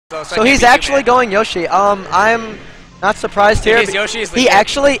So he's actually going Yoshi. I'm not surprised here.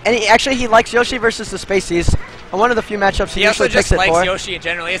 He likes Yoshi versus the Spaceys. On one of the few matchups he usually picks it for. He also just likes Yoshi in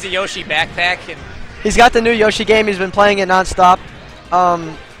general. He has a Yoshi backpack. And he's got the new Yoshi game. He's been playing it nonstop.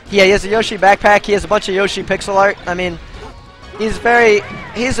 Yeah, he has a Yoshi backpack. He has a bunch of Yoshi pixel art. I mean, he's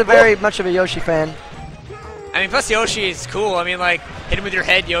a very much of a Yoshi fan. I mean, plus Yoshi is cool. I mean, like, hit him with your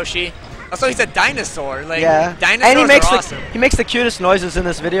head, Yoshi. Also, he's a dinosaur. Like, yeah, dinosaurs and are awesome. He makes the cutest noises in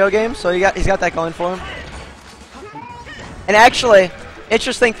this video game, so he's got that going for him. And actually,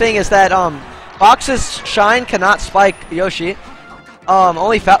 interesting thing is that Fox's Shine cannot spike Yoshi.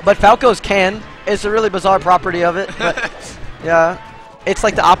 But Falco's can. It's a really bizarre property of it. But yeah, it's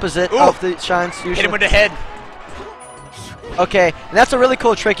like the opposite of the Shines usually. Hit him with the head. Okay, and that's a really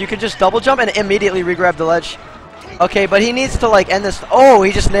cool trick. You can just double jump and immediately re-grab the ledge. Okay, but he needs to like end this. Oh,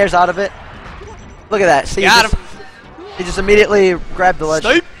 he just nares out of it. Look at that. See, he just immediately grabbed the ledge.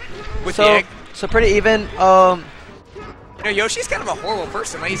 Snipe with the egg. So pretty even. You know, Yoshi's kind of a horrible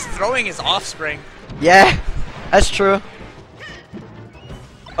person. Like, he's throwing his offspring. Yeah, that's true.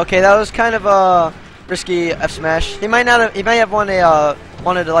 Okay, that was kind of a risky F smash. He might not have. He might have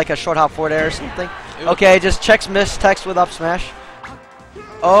wanted like a short hop forward air or something. Ooh. Okay, just checks miss text with up smash.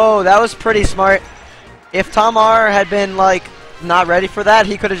 Oh, that was pretty smart. If Tom R had been like not ready for that,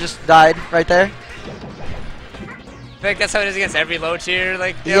 he could have just died right there. I think that's how it is against every low tier.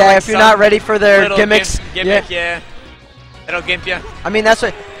 Like, yeah, like if you're not ready for their gimmicks, yeah, that'll gimp you. I mean, that's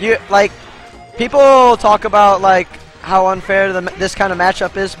what you like. People talk about like how unfair this kind of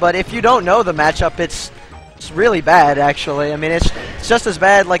matchup is, but if you don't know the matchup, it's really bad, actually. I mean, it's just as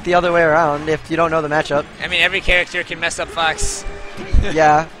bad like the other way around if you don't know the matchup. I mean, every character can mess up Fox.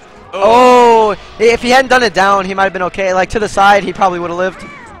 Yeah. Oh, if he hadn't done it down, he might have been okay. Like, to the side, he probably would have lived.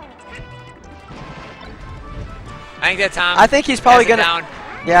 I think that Tom. I think he's probably going to...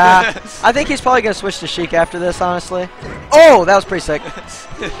 Yeah. I think he's probably going to switch to Sheik after this, honestly. Oh, that was pretty sick.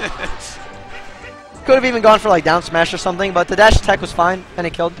 Could have even gone for, like, down smash or something, but the dash attack was fine, and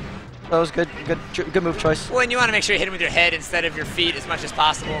it killed. That was good move choice. Well, and you want to make sure you hit him with your head instead of your feet as much as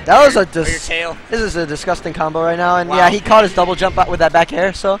possible. That was or your tail. This is a disgusting combo right now, and yeah, he caught his double jump out with that back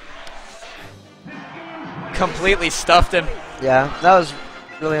air, so. Completely stuffed him. Yeah, that was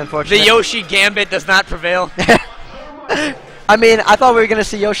really unfortunate. The Yoshi Gambit does not prevail. I mean, I thought we were going to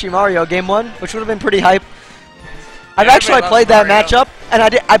see Yoshi Mario Game 1, which would have been pretty hype. I've actually played that matchup, and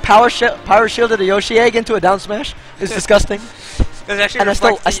I power shielded a Yoshi egg into a down smash. It's disgusting. Does it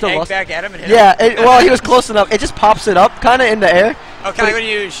actually I still lost. Back at him and hit him? Well, he was close enough. It just pops it up, kind of in the air. Oh, kind of like when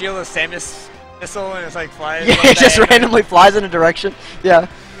you shield a Samus missile and it's like flies. Yeah, it just randomly flies in a direction. Yeah.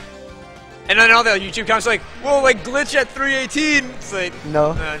 And then all the YouTube comments are like, whoa, like glitch at 318. It's like,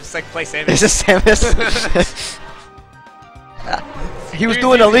 no, just like play Samus. It's just Samus. He was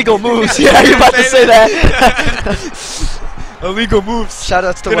doing illegal moves. Yeah, you're about to say that. Illegal moves.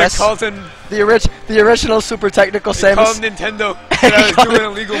 Shoutouts to Wes. The original super technical Samus. Call him Nintendo. I was doing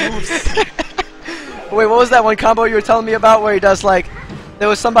illegal moves. Wait, what was that one combo you were telling me about where he does like? There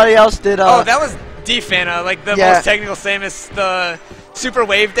was somebody else did. Oh, that was Defana, like the most technical Samus, the super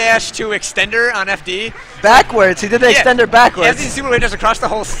wave dash to extender on FD. Backwards. He did the extender backwards. As he super wave dash across the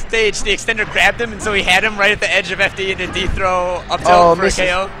whole stage, the extender grabbed him, and so he had him right at the edge of FD and did D throw up tilt for a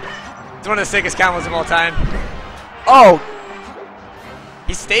KO. It's one of the sickest combos of all time. Oh.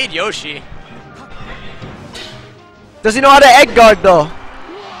 He stayed Yoshi. Does he know how to egg guard though?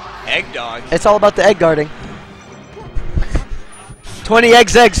 Egg dog. It's all about the egg guarding. 20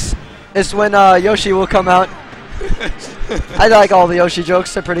 eggs is when Yoshi will come out. I like all the Yoshi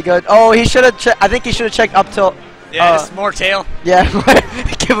jokes. They're pretty good. Oh, he should have. I think he should have checked up tilt. Yeah, just more tail. Yeah,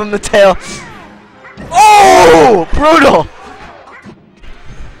 give him the tail. Oh, brutal.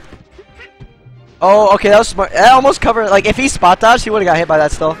 Oh, okay, that was smart. That almost covered. Like, if he spot dodged, he would have got hit by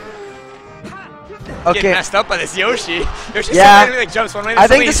that still. Okay. Getting messed up by this Yoshi. Yoshi like jumps one way. I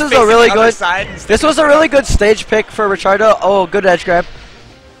think this is a really good. This was a really good stage pick for Richardo. Oh, good edge grab.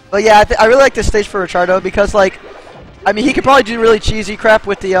 But yeah, I really like this stage for Richardo because, like, I mean, he could probably do really cheesy crap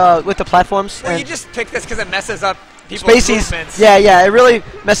with the platforms. Well, you just pick this because it messes up people's movements. Yeah, it really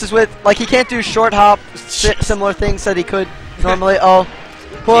messes with. Like, he can't do short hop, similar things that he could normally. Oh,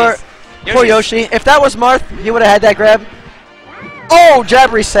 poor Yoshi. If that was Marth, he would have had that grab. Oh,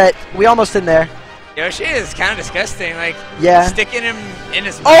 jab reset. We almost in there. Yoshi is kind of disgusting. Like, sticking him in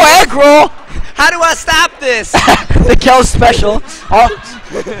his. Oh, egg roll! How do I stop this? The Kells special.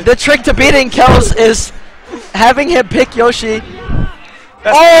 The trick to beating Kells is having him pick Yoshi.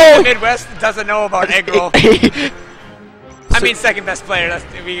 That's the Midwest doesn't know about egg roll. I mean, second best player.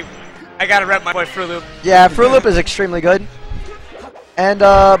 I gotta rep my boy Fruit Loop. Yeah, Fruit Loop is extremely good. And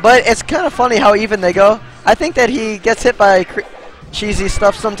but it's kind of funny how even they go. I think that he gets hit by cheesy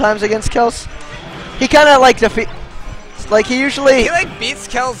stuff sometimes against Kels. He kind of like like he usually. He like beats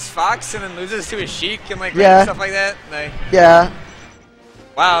Kel's Fox and then loses to his Sheik and like yeah. stuff like that. Like, yeah.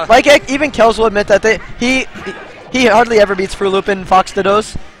 Wow. Like even Kels will admit that he hardly ever beats Fruit Loop in Fox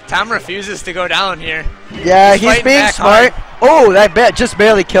Dittos. Tom refuses to go down here. Yeah, he's being smart. Hard. Oh, that just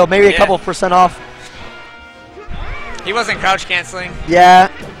barely killed. Maybe a couple % off. He wasn't crouch canceling. Yeah.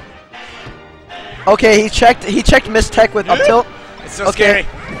 Okay, he checked miss tech with up tilt. It's so scary.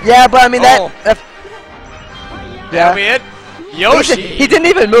 Yeah, but I mean that that'll be it. Yoshi. He didn't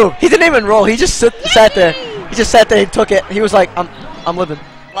even move. He didn't even roll. He just sat there. He just sat there and took it. He was like, I'm living.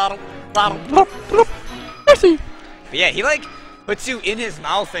 But yeah, he like puts you in his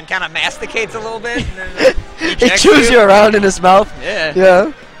mouth and kind of masticates a little bit. And then, he chews you around in his mouth. Yeah.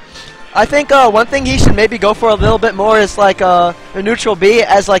 Yeah. I think one thing he should maybe go for a little bit more is like a neutral B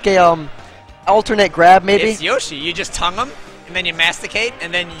as like a alternate grab maybe. It's Yoshi. You just tongue them and then you masticate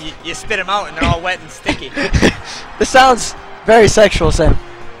and then you spit them out and they're all wet and sticky. This sounds very sexual, Sam.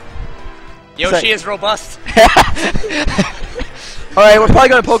 Yoshi is robust. All right, we're probably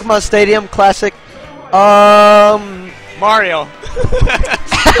going to Pokemon Stadium Classic. Mario.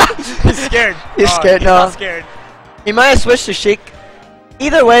 He's scared. He's scared. He's no. not scared. He might have switched to Sheik.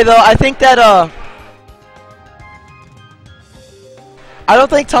 Either way, though, I think that I don't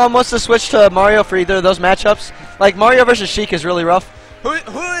think Tom wants to switch to Mario for either of those matchups. Like Mario versus Sheik is really rough. Who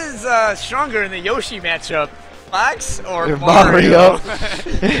is stronger in the Yoshi matchup? Fox or Mario?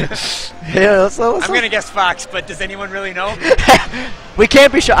 Yeah, I'm gonna guess Fox, but does anyone really know? We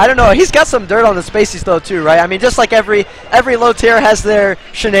can't be sure. I don't know. He's got some dirt on the spacies though too, right? I mean, just like every low tier has their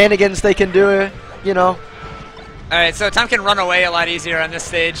shenanigans they can do, you know. All right, so Tom can run away a lot easier on this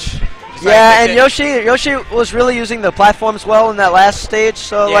stage. Yeah, and Yoshi was really using the platforms well in that last stage,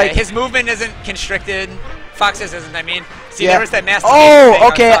 so yeah, like his movement isn't constricted. Fox's isn't. I mean, see, yeah. there was that master. Oh,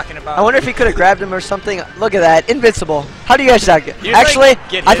 okay. I was talking about. I wonder if he could have grabbed him or something. Look at that, invincible. How do you guys not get? Actually,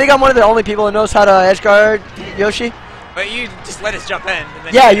 like, I think I'm one of the only people who knows how to edge guard Yoshi. But you just let us jump in. And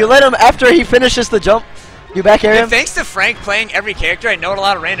then yeah, you let him after he finishes the jump. You back air him. Thanks to Frank playing every character, I know a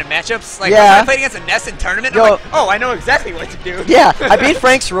lot of random matchups. Like yeah. when I played against a Ness in tournament, I'm like, oh, I know exactly what to do. Yeah, I beat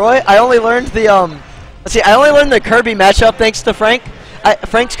Frank's Roy. I only learned the let's see, I only learned the Kirby matchup thanks to Frank.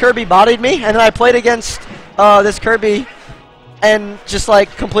 Frank's Kirby bodied me, and then I played against this Kirby, and just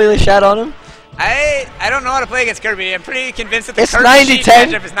like completely shat on him. I don't know how to play against Kirby. I'm pretty convinced that the it's Kirby Sheik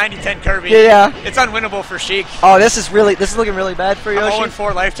matchup is 90-10 Kirby. Yeah. It's unwinnable for Sheik. Oh, this is looking really bad for Yoshi. I'm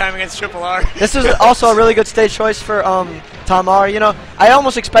 0-4 lifetime against Triple R. This is also a really good stage choice for Tom R. You know, I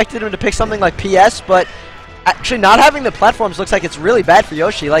almost expected him to pick something like PS, but actually not having the platforms looks like it's really bad for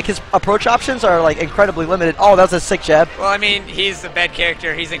Yoshi. Like his approach options are like incredibly limited. Oh, that's a sick jab. Well, I mean, he's a bad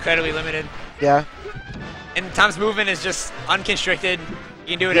character. He's incredibly limited. Yeah. And Tom's movement is just unconstricted.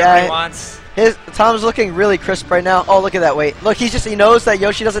 He can do whatever he wants. Tom's looking really crisp right now. Oh, look at that weight. Look, he knows that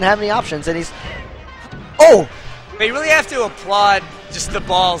Yoshi doesn't have any options, and he's... Oh! But you really have to applaud just the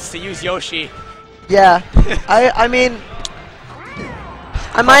balls to use Yoshi. Yeah. I mean...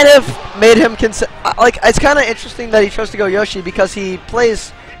 I might have made him consider... Like, it's kind of interesting that he chose to go Yoshi because he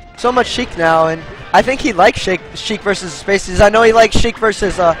plays so much Sheik now, and I think he likes Sheik versus Spaces. I know he likes Sheik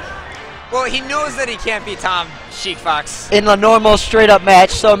versus... Well, he knows that he can't beat Tom Sheik Fox in a normal straight-up match,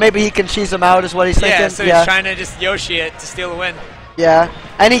 so maybe he can cheese him out is what he's thinking. Yeah, so he's trying to just Yoshi it to steal the win. Yeah,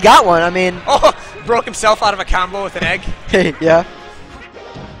 and he got one, I mean... Oh, broke himself out of a combo with an egg. Yeah.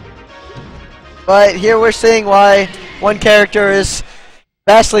 But here we're seeing why one character is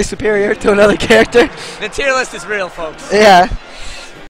vastly superior to another character. The tier list is real, folks. Yeah.